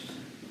was,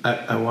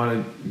 I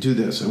want to do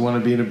this. I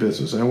want to be in a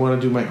business. I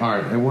want to do my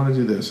art. I want to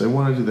do this. I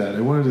want to do that.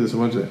 I want to do this. I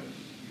want to do that.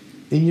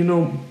 And,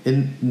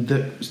 in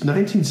the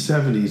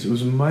 1970s, it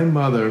was my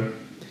mother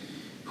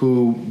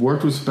who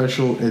worked with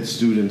special ed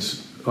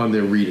students on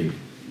their reading.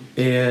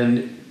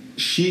 And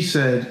she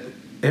said,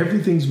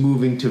 everything's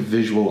moving to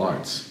visual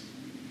arts.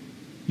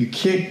 You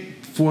can't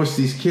force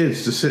these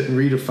kids to sit and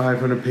read a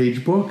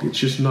 500-page book. It's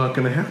just not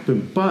going to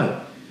happen.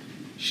 But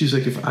she's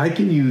like, if I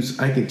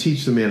can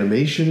teach them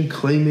animation,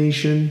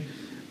 claymation,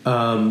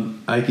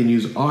 I can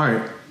use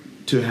art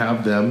to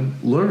have them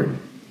learn.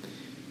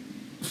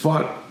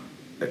 Fought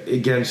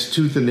against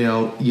tooth and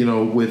nail,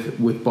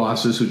 with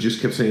bosses who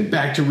just kept saying,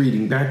 back to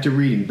reading, back to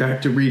reading,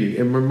 back to reading.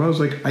 And my mom was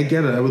like, I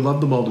get it. I would love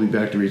them all to be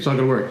back to reading. It's not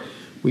going to work.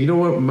 Well, you know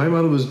what? When my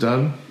mother was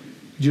done,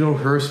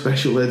 her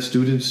special ed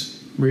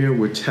students, Maria,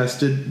 were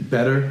tested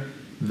better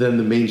than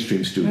the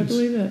mainstream students. I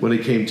believe it. When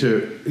it came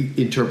to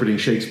interpreting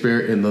Shakespeare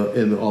in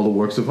all the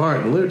works of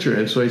art and literature.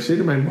 And so I say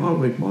to my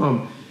mom, like,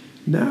 Mom,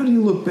 now do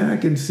you look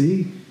back and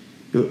see,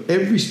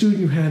 every student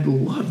you had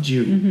loved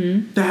you.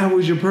 Mm-hmm. That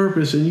was your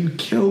purpose, and you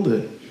killed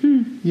it.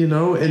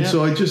 And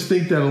so I just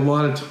think that a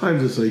lot of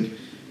times it's like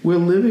we're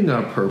living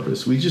our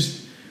purpose. We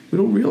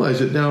don't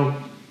realize it. Now,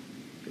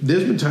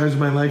 there's been times in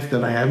my life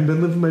that I haven't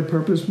been living my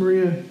purpose,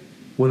 Maria,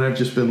 when I've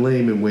just been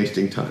lame and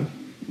wasting time.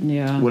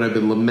 Yeah. When I've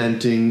been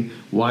lamenting,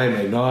 why am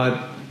I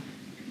not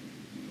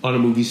on a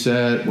movie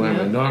set? Why am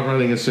I not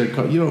running a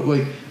sitcom?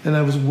 And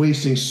I was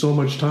wasting so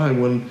much time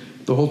when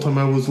the whole time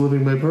I was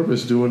living my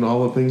purpose, doing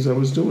all the things I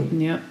was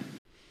doing. Yep.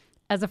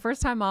 As a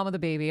first-time mom with a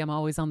baby, I'm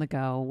always on the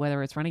go,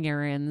 whether it's running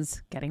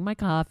errands, getting my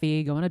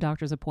coffee, going to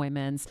doctor's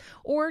appointments,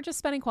 or just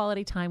spending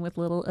quality time with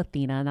little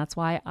Athena. And that's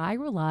why I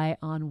rely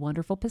on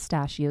Wonderful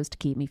Pistachios to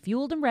keep me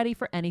fueled and ready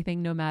for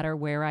anything, no matter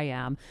where I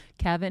am.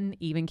 Kevin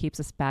even keeps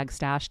a bag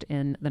stashed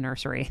in the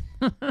nursery.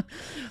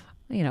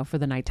 For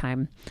the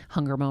nighttime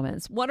hunger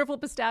moments. Wonderful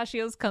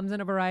Pistachios comes in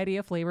a variety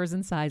of flavors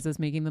and sizes,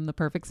 making them the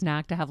perfect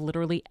snack to have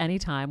literally any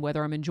time,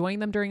 whether I'm enjoying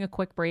them during a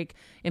quick break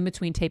in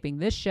between taping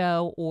this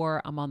show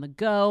or I'm on the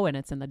go and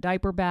it's in the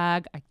diaper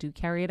bag. I do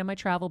carry it in my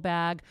travel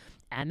bag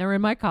and they're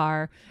in my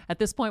car. At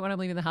this point, when I'm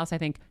leaving the house, I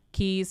think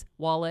keys,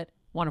 wallet,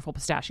 Wonderful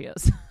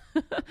Pistachios.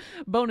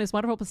 Bonus,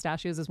 Wonderful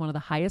Pistachios is one of the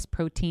highest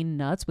protein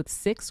nuts with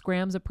 6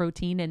 grams of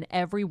protein in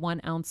every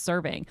 1 ounce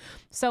serving.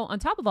 So on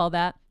top of all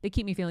that, they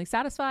keep me feeling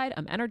satisfied.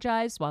 I'm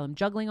energized while I'm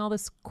juggling all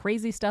this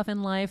crazy stuff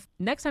in life.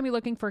 Next time you're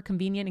looking for a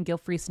convenient and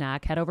guilt-free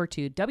snack, head over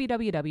to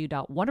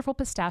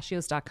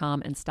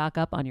www.wonderfulpistachios.com and stock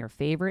up on your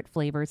favorite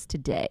flavors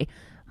today,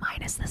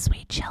 minus the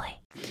sweet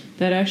chili.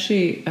 That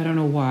actually, I don't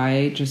know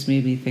why, just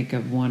made me think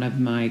of one of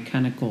my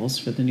kind of goals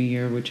for the new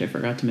year, which I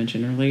forgot to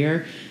mention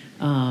earlier,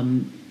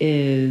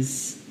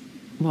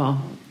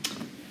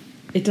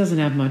 it doesn't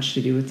have much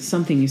to do with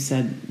something you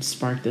said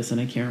sparked this,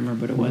 and I can't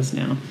remember what it was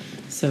now.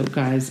 So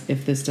guys,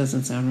 if this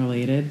doesn't sound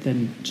related,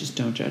 then just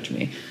don't judge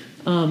me.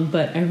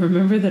 But I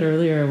remember that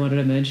earlier I wanted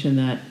to mention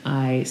that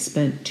I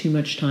spent too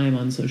much time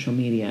on social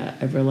media.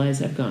 I've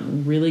realized I've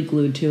gotten really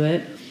glued to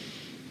it,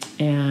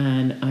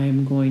 and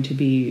I'm going to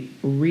be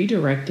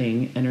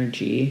redirecting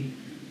energy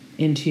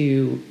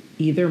into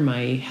either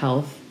my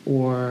health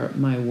or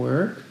my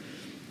work.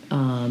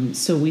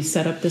 So we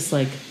set up this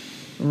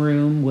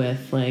room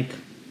with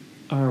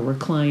our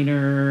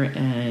recliner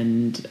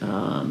and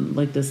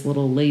this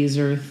little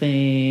laser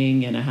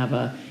thing, and I have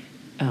a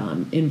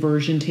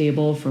inversion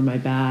table for my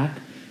back.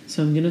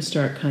 So I'm going to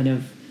start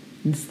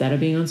instead of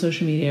being on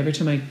social media, every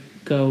time I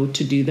go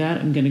to do that,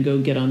 I'm going to go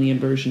get on the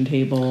inversion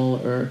table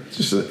or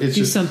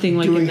do something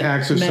like doing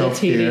acts of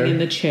meditating self-care in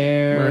the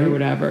chair, right? Or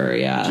whatever.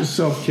 Yeah, just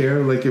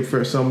self-care. Like if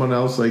for someone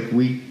else,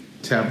 we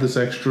have this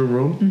extra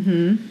room.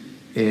 Mm-hmm.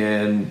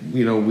 And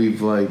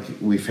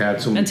we've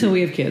had some until we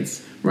have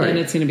kids, right? And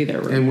it's going to be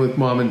their room. And with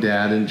Mom and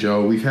Dad and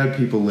Joe, we've had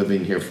people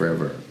living here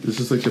forever. This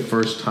is the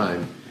first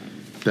time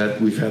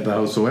that we've had the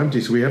house so empty.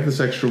 So we have this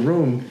extra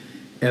room,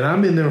 and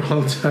I'm in there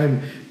all the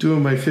time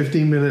doing my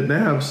 15-minute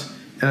naps.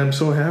 And I'm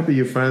so happy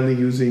you're finally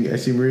using. I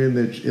see Maria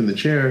in the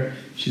chair.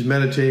 She's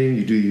meditating.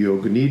 You do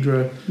yoga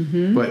nidra.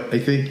 Mm-hmm. But I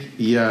think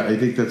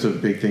that's a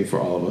big thing for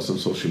all of us on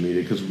social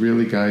media, because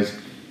really, guys,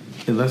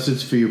 unless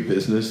it's for your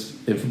business,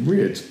 and for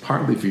Maria, it's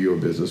partly for your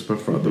business,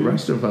 but for the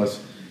rest of us,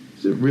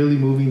 is it really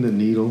moving the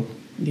needle?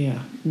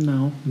 Yeah.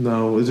 No.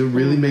 No. Is it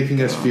really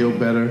making us feel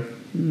better?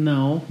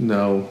 No.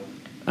 No.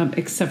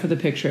 Except for the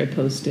picture I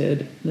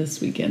posted this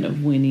weekend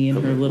of Winnie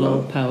in her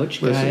little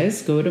pouch. Listen.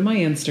 Guys, go to my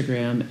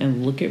Instagram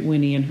and look at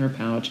Winnie in her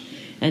pouch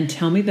and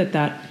tell me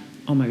that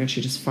oh my God, she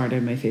just farted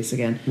in my face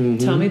again. Mm-hmm.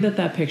 Tell me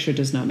that picture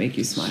does not make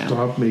you smile.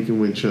 Stop making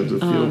Winchester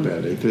feel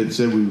bad. If it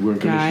said we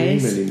weren't going to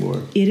shame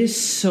anymore. It is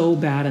so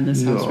bad in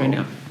this house right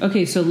now.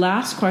 Okay, so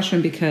last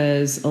question,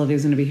 because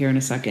Olivia's going to be here in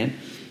a second.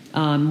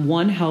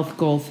 One health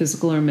goal,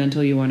 physical or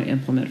mental, you want to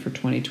implement for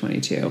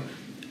 2022.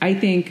 I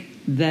think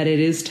that it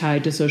is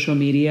tied to social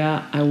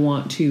media. I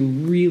want to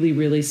really,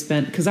 really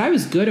spend, because I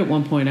was good at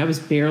one point. I was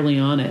barely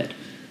on it.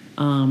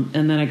 And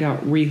then I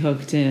got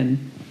rehooked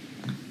in.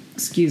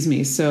 Excuse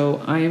me.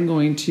 So I am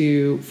going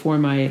to, for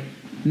my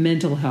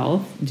mental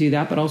health, do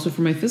that, but also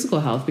for my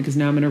physical health, because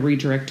now I'm going to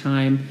redirect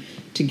time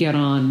to get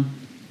on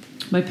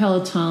my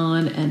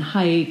Peloton and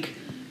hike,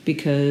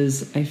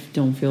 because I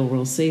don't feel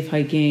real safe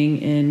hiking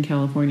in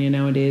California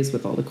nowadays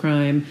with all the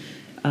crime.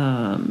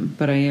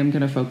 But I am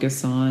going to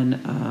focus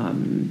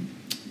on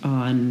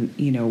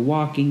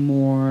walking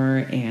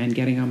more and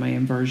getting on my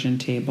inversion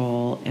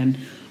table and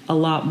a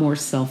lot more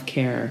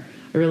self-care.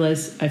 I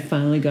realized I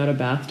finally got a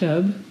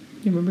bathtub.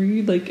 You remember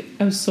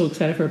I was so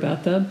excited for a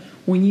bathtub.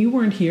 When you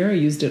weren't here, I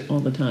used it all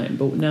the time.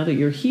 But now that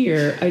you're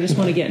here, I just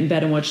want to get in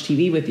bed and watch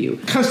TV with you.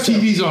 Because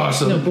TV's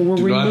awesome. No, but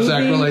we're not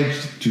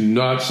sacrilege. Do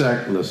not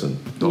listen.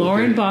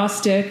 Lauren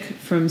Bostic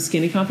from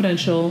Skinny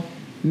Confidential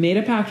made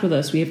a pact with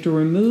us. We have to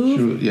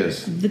remove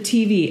the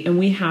TV, and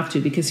we have to,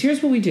 because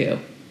here's what we do.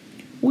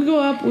 We go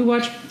up, we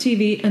watch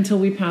TV until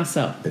we pass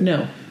out.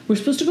 No. We're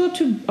supposed to go up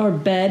to our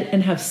bed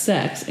and have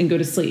sex and go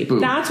to sleep. Boo.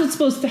 That's what's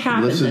supposed to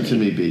happen. Listen to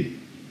me, B.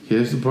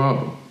 Here's the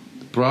problem.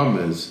 The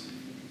problem is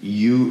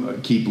you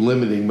keep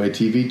limiting my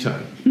TV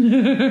time.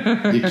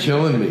 You're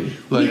killing me.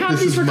 We have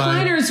these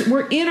recliners.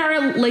 We're in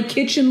our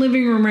kitchen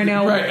living room right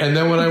now. Right, and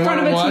then when I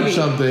want to watch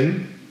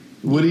something,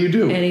 what do you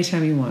do?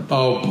 Anytime you want.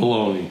 Oh,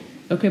 baloney.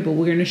 Okay, but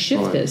we're going to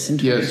shift this in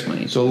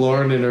 2020. Yes. So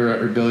Lauren and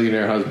her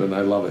billionaire husband,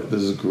 I love it.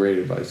 This is great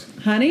advice.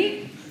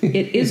 Honey,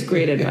 it is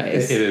great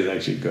advice. It is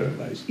actually good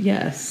advice.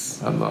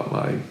 Yes. I'm not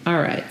lying.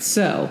 All right,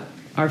 so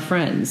our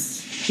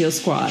friends, Heal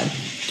Squad.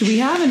 Do we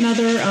have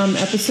another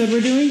episode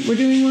we're doing? We're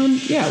doing one?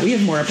 Yeah, we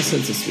have more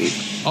episodes this week.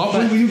 Oh,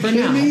 are you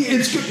kidding me?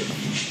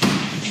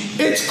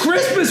 It's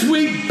Christmas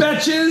week,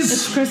 bitches!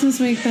 It's Christmas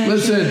week, bitches.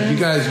 Listen, you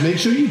guys, make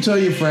sure you tell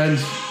your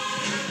friends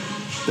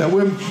that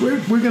we're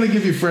going to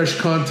give you fresh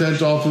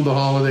content all through the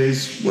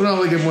holidays. We're not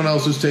like everyone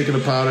else who's taking a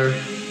powder.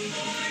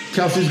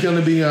 Kelsey's going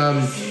to be,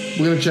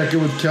 we're going to check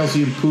in with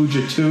Kelsey and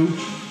Pooja too.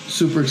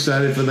 Super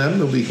excited for them.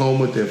 They'll be home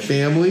with their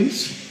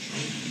families.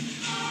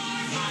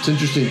 It's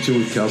interesting too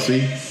with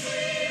Kelsey.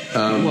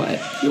 What?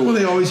 Well,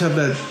 they always have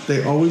that.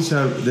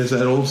 There's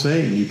that old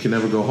saying: "You can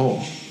never go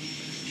home."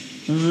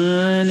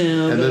 I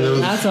know.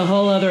 And that's a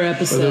whole other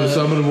episode. But there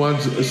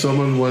was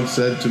someone once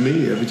said to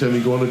me, "Every time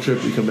you go on a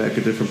trip, you come back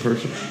a different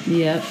person."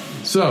 Yep.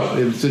 So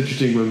it's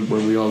interesting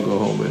when we all go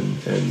home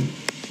and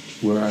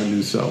we're our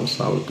new selves,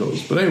 how it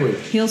goes. But anyway,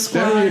 Heal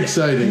Squad. Very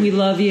exciting. We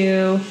love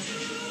you.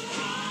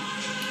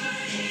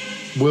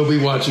 We'll be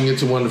watching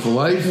It's a Wonderful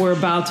Life. We're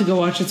about to go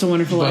watch It's a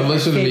Wonderful Life. But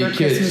listen to me, kids.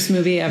 Christmas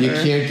movie ever. You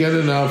can't get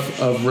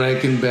enough of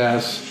Rankin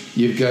Bass.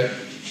 You've got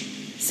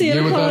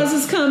Santa Claus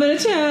is coming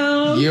to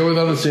town. Year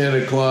Without a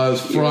Santa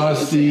Claus,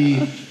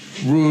 Frosty,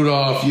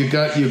 Rudolph. You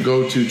got your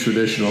go-to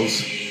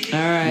traditionals. All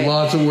right.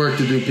 Lots of work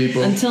to do,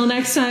 people. Until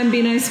next time,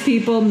 be nice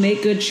people,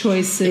 make good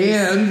choices.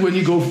 And when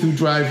you go through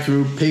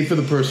drive-thru, pay for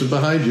the person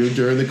behind you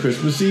during the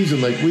Christmas season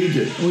like we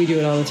did. We do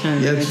it all the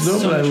time. Yeah,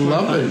 but I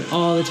love it.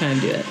 All the time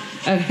do it.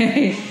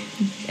 Okay.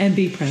 And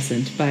be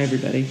present. Bye,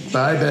 everybody.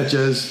 Bye,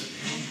 bitches.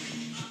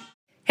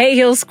 Hey,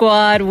 Heal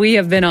Squad. We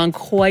have been on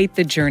quite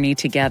the journey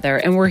together,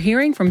 and we're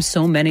hearing from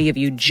so many of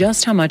you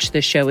just how much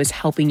this show is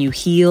helping you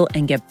heal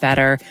and get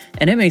better,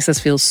 and it makes us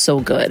feel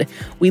so good.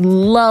 We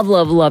love,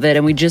 love, love it,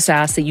 and we just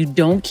ask that you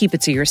don't keep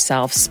it to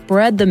yourself.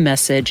 Spread the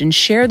message and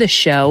share the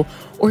show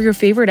or your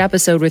favorite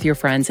episode with your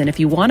friends. And if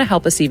you want to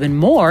help us even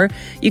more,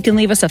 you can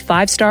leave us a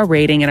 5-star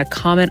rating and a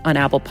comment on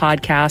Apple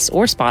Podcasts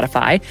or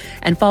Spotify,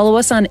 and follow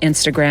us on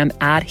Instagram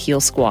at Heal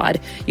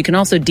Squad. You can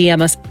also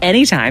DM us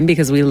anytime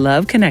because we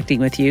love connecting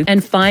with you.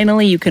 And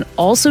finally, you can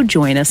also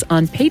join us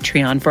on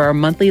Patreon for our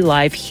monthly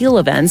live heal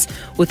events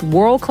with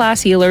world-class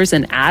healers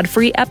and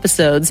ad-free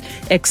episodes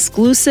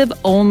exclusive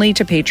only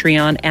to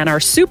Patreon and our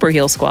Super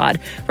Heal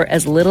Squad for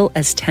as little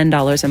as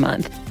 $10 a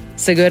month.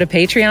 So go to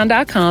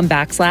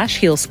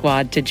patreon.com/Heal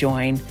Squad to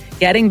join.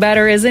 Getting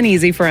better isn't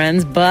easy,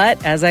 friends,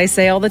 but as I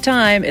say all the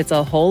time, it's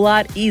a whole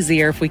lot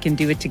easier if we can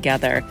do it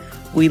together.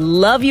 We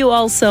love you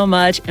all so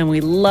much, and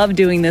we love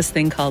doing this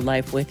thing called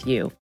life with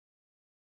you.